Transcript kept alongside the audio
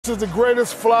This is the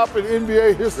greatest flop in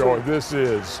NBA history. Oh, this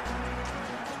is.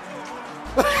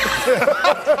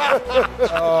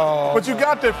 But you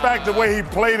got the fact the way he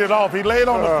played it off. He laid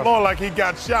on the floor like he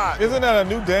got shot. Isn't that a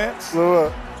new dance?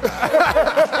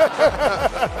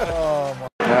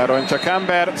 Rontja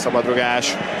Kamber,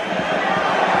 szabadrugás.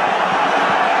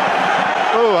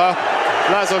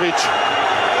 Lazovic.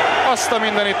 Azt a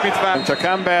mindenit mit vár. Rontja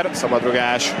Kamber,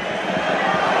 szabadrugás.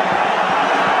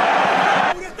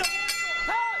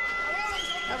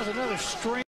 That was another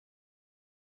string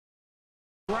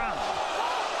round.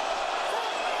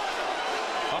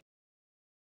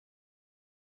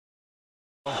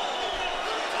 And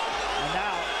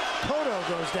now Cotto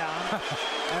goes down.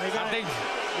 And they got,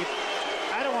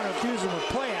 I don't want to accuse him of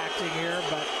play acting here,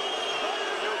 but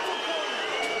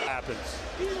happens.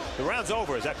 The round's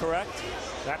over, is that correct?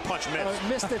 That punch missed.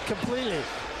 Missed it completely.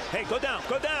 Hey, go down,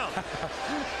 go down.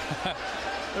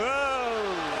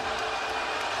 Whoa.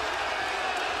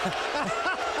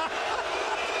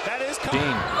 That is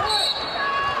Dean.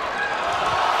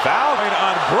 Fouling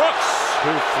on Brooks,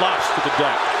 who flops to the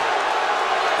deck.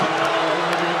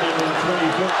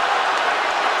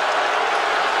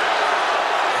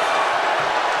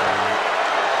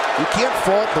 You can't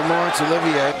fault the Lawrence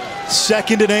Olivier.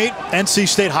 2nd and 8. NC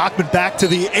State. Hockman back to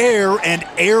the air and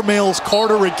airmails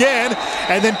Carter again.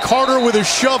 And then Carter with a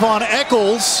shove on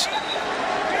Eccles.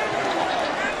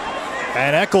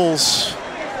 And Eccles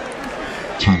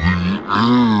to the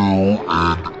air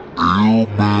and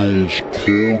airmails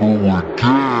Carter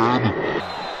again.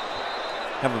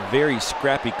 Have a very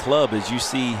scrappy club, as you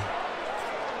see.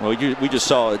 Well, we just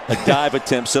saw a dive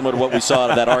attempt similar to what we saw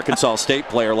out of that Arkansas State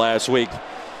player last week.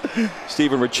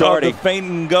 Stephen Ricciardi. The faint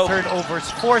and go.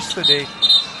 Turnovers forced today.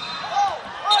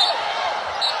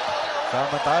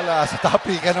 Samantala, sa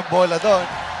tapi ka ng bola doon.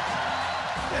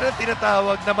 Pero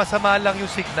tinatawag na masama lang yung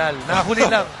signal. Nahuli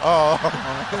lang.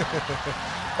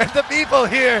 And the people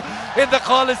here in the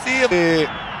Coliseum.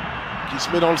 Qui se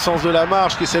met dans le sens de la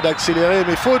marche, qui essaie d'accélérer,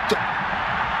 mais faute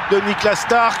de Niklas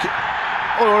Stark.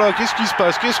 Oh là là, qu'est-ce qui se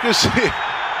passe? Qu'est-ce que c'est?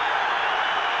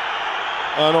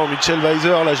 Ah non, Mitchell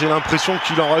Weiser, là j'ai l'impression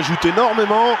qu'il en rajoute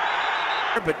énormément.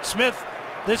 But Smith,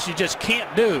 this you just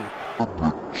can't do.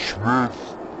 But Smith,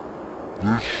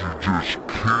 this you just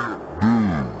can't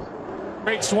do.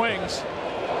 Great swings.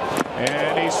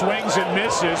 And he swings and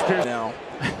misses. Now.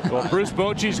 Well, Bruce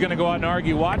Bochy's going to go out and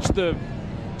argue. Watch the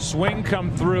swing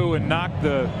come through and knock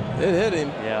the... It hit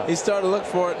him. Yeah. He started to look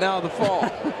for it. Now the fall.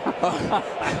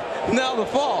 Now the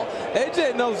fall.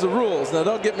 AJ knows the rules. Now,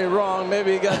 don't get me wrong.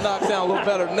 Maybe he got knocked down a little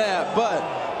better than that. But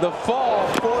the fall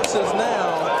forces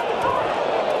now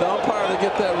the umpire to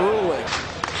get that ruling.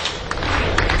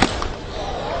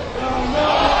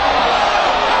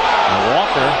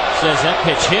 Walker says that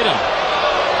pitch hit him.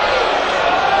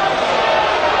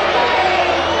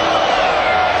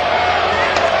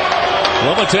 Well,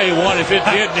 I'm going to tell you what, if it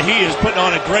did, he is putting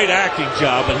on a great acting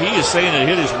job, and he is saying it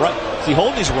hit his right. Is he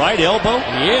holding his right elbow?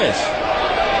 He is.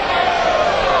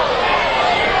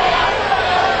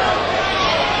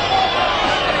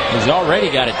 He's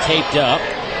already got it taped up.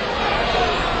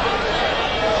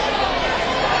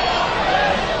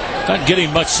 Not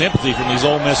getting much sympathy from these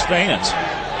Ole Miss fans.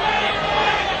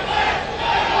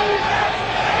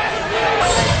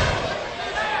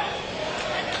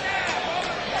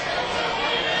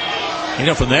 You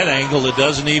know, from that angle, it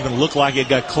doesn't even look like it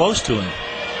got close to him.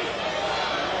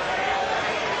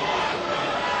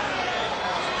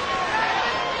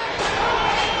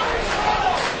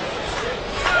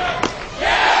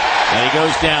 And he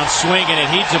goes down swinging, and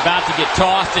he's about to get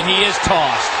tossed, and he is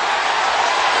tossed.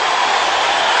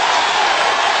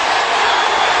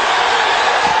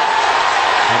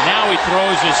 And now he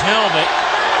throws his helmet.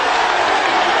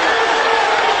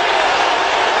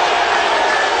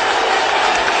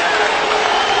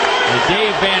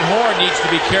 Dave Van Horn needs to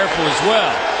be careful as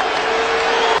well.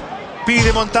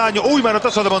 Pide Montaño. Uy,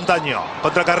 manotazo de Montaño.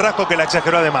 Contra Carrasco, que la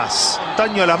exageró además.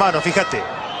 Montaño a la mano, fíjate.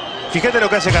 Fíjate lo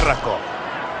que hace Carrasco.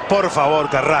 Por favor,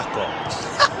 Carrasco.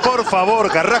 Por favor,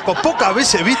 Carrasco. Pocas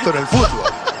veces visto en el fútbol.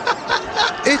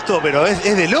 Esto, pero es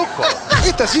de loco.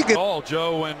 Esta sí que... Oh,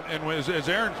 Joe, and as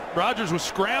Aaron Rodgers was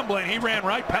scrambling, he ran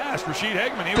right past Rashid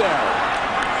Hageman. He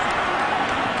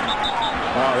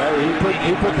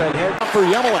put that head for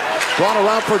Yemelin. Brought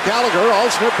around for Gallagher.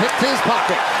 Alsner picked his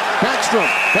pocket. Backstrom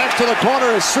back to the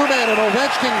corner as Subban and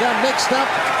Ovechkin got mixed up.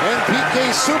 And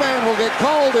PK Subban will get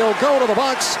called. He'll go to the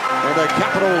box. And the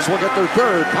Capitals will get their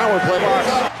third power play.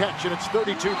 Catch, and it's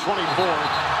 32-24.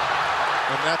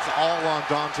 And that's all on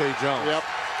Dante Jones. Yep.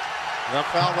 That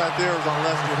foul right there is on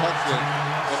Lester Hudson.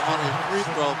 And on a free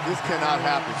throw, this cannot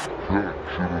happen.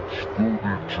 Catch, and it's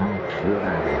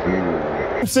 32-24.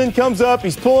 ball. Comes up,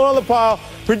 he's pulling on the pile.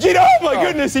 Brigitte, oh my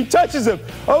goodness, he touches him.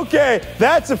 Okay,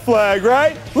 that's a flag,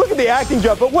 right? Look at the acting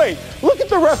job, but wait, look at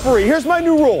the referee. Here's my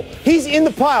new rule. He's in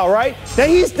the pile, right? Now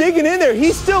he's digging in there.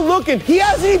 He's still looking. He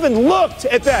hasn't even looked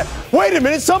at that. Wait a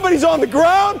minute, somebody's on the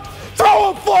ground? Throw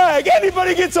a flag.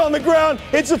 Anybody gets on the ground,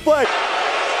 it's a flag.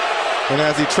 And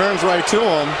as he turns right to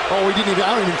him, I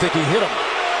don't even think he hit him.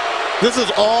 This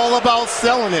is all about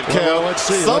selling it, Kev. Well, let's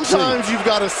see. Sometimes you've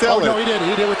got to sell it. No, he did.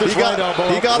 He did with this right elbow.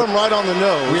 He got him right on the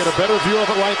nose. We had a better view of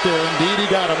it right there. Indeed, he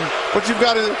got him. But you've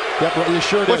got to. Yep, you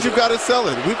sure did. But you've got to sell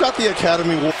it. We've got the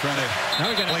Academy. Trying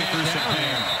to play through some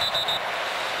pain.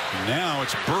 Now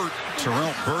it's Burt,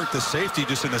 Terrell Burt, the safety,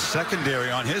 just in the secondary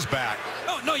on his back.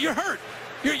 Oh no, you're hurt.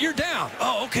 You're down.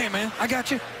 Oh, okay, man. I got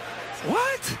you.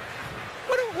 What?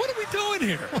 What are we doing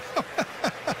here?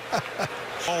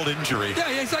 Old injury. Yeah,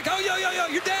 he's like, oh, yo,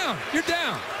 you're down. You're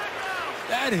down.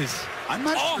 That is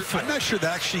awful. I'm not sure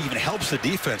that actually even helps the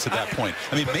defense at that point.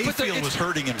 I mean, Mayfield was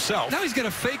hurting himself. Now he's going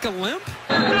to fake a limp?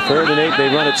 3rd and 8,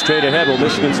 they run it straight ahead. Will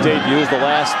Michigan State use the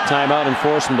last timeout and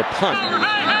force them to punt? Oh,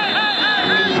 my.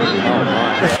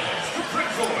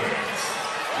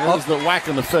 That was the whack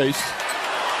in the face.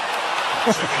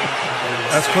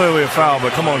 That's clearly a foul,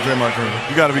 but come on, Draymond Green.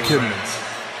 You got to be kidding me.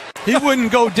 He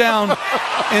wouldn't go down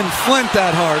and Flint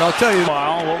that hard, I'll tell you.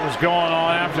 Well, what was going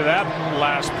on after that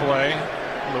last play?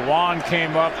 Lewan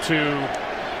came up to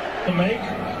make.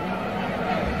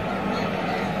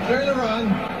 Turn the run.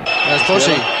 Lad os prøve at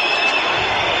se.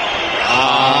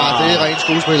 Det er rent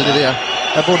skuespil, det der.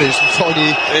 Her på næsten får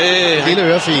de hele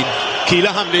ørefin. Kilder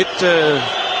ham lidt.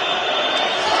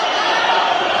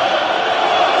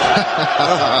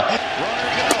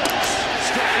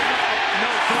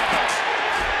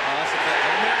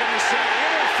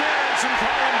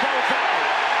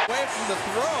 The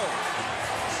throw.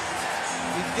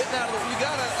 He's getting out of the. You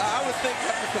gotta. I would think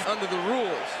have to come under the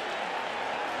rules.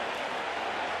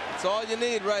 It's all you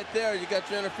need right there. You got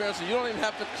your interference. So you don't even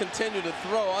have to continue to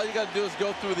throw. All you got to do is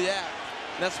go through the act.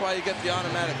 And that's why you get the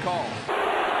automatic call.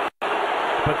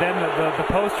 But then the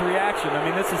post reaction. I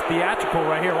mean, this is theatrical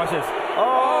right here. Watch this.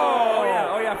 Oh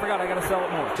yeah. I forgot. I got to sell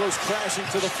it more. Goes crashing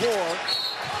to the floor.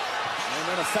 And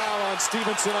then a foul on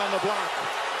Stevenson on the block.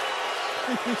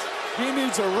 He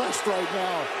needs a rest right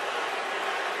now.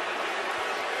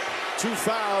 2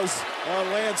 fouls on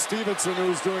Lance Stevenson,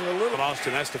 who's doing a little.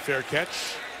 Austin, that's the fair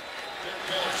catch.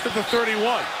 It's at the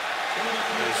 31.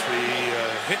 As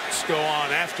the hits go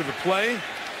on after the play.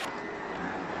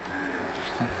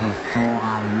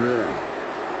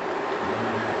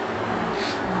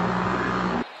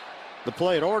 The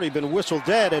play had already been whistled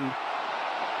dead, and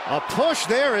a push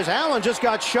there as Allen just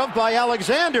got shoved by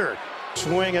Alexander.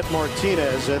 Swing at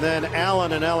Martinez, and then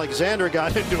Allen and Alexander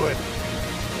got into it.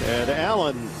 And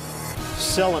Allen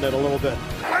selling it a little bit.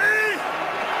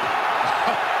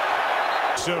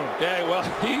 Soon. Yeah, well,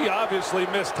 he obviously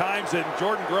missed times and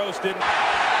Jordan Gross didn't.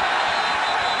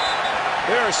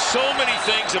 There are so many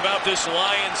things about this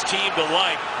Lions team to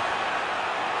like.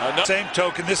 Same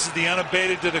token, this is the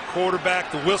unabated to the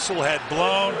quarterback. The whistle had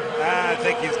blown. I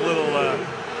think he's a little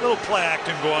play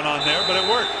acting going on there, but it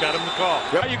worked. Got him the call.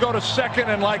 Now you go to second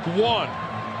and like 1.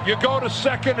 You go to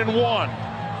second and 1.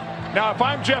 Now if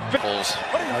I'm Jeff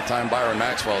That time Byron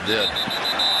Maxwell did.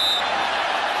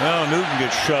 Well, Newton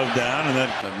gets shoved down, and then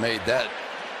made that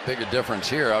big a difference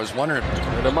here. I was wondering.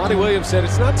 And Amani Williams said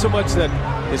it's not so much that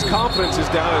his confidence is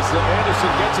down as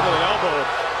Anderson gets him with an elbow.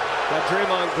 Got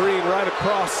Draymond Green right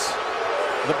across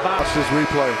the box. Watch this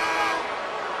replay.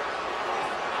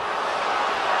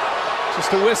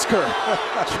 Just a whisker.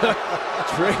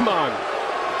 Draymond.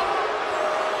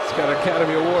 It's got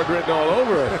Academy Award written all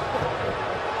over it.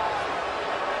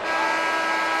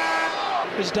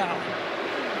 Is down.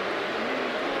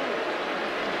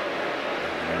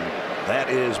 That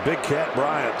is Big Cat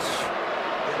Bryant's.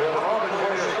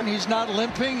 He's not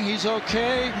limping. He's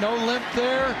okay. No limp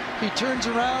there. He turns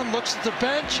around, looks at the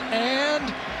bench,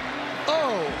 and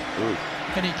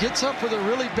and he gets up with a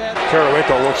really bad.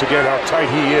 Kirilenko looks again how tight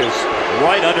he is.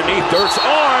 Right underneath Dirk's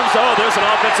arms. Oh, there's an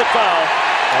offensive foul.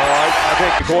 I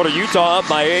think the quarter Utah up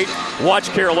by 8. Watch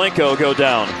Kirilenko go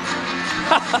down.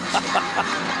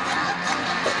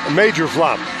 A major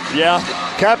flop. Yeah.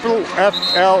 Capital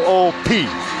F-L-O-P.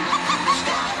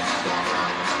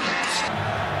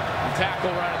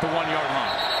 tackle right at the 1-yard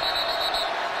line.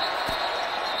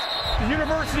 The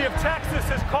University of Texas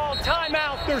has called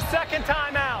timeout, their second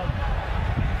timeout.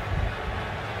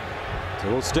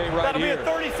 So we'll stay right That'll here.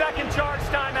 That'll be a 30-second charge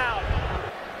timeout.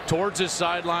 Towards his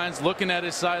sidelines, looking at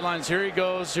his sidelines. Here he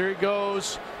goes,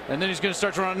 and then he's going to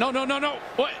start to run. No.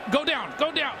 What? Go down.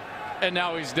 And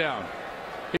now he's down.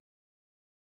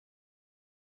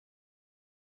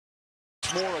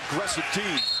 much more aggressive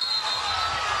team.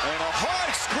 And a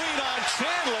hard screen on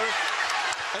Chandler,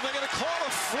 and they're going to call a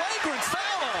flagrant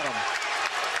foul on him.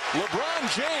 LeBron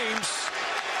James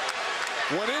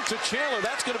went into Chandler.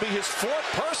 That's going to be his 4th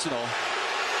personal.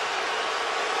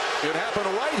 It happened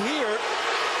right here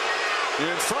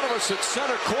in front of us at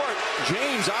center court.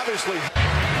 James obviously.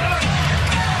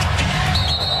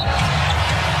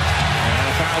 And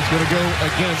a foul's going to go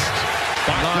against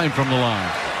 9 from the line.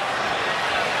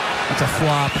 That's a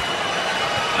flop.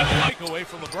 Take away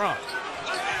from LeBron.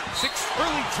 6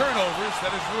 early turnovers.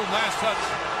 That is ruled last touch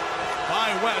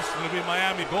by West. It'll be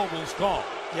Miami Bulls call.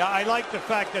 Yeah, I like the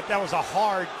fact that was a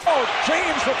hard. Oh,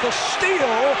 James with the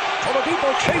steal.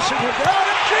 Oladipo chasing him down,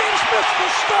 and James missed the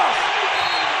stuff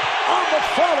on the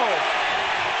follow.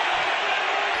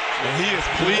 And he is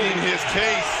pleading his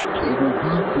case.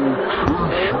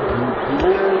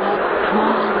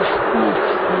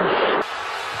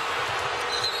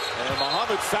 And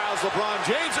Muhammad fouls LeBron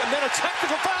James, and then a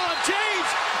technical foul on James,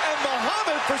 and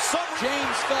Muhammad for some reason.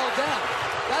 James fell down.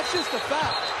 That's just a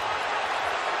foul.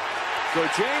 So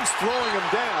James throwing him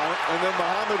down, and then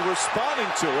Muhammad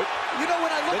responding to it. You know, when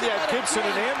I look then you had Gibson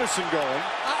and Anderson going.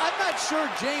 I'm not sure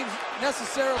James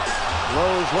necessarily.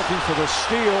 Rose looking for the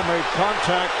steal, made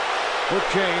contact with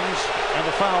James, and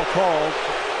the foul called.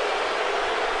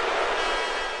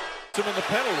 Him in the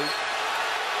penalty.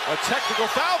 A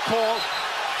technical foul call.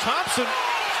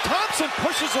 Thompson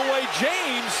pushes away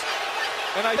James.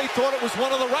 And I thought it was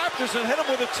one of the Raptors and hit him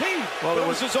with a tee. Well, it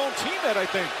was his own teammate, I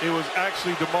think. It was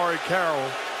actually DeMarre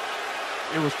Carroll.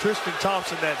 It was Tristan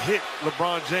Thompson that hit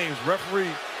LeBron James.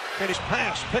 Referee Finished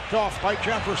pass picked off by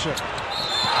Jefferson. And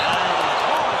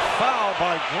hard foul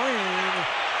by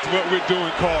Green. What we're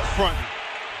doing called fronting.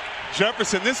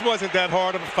 Jefferson, this wasn't that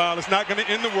hard of a foul. It's not going to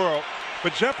end the world.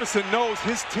 But Jefferson knows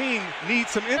his team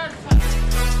needs some.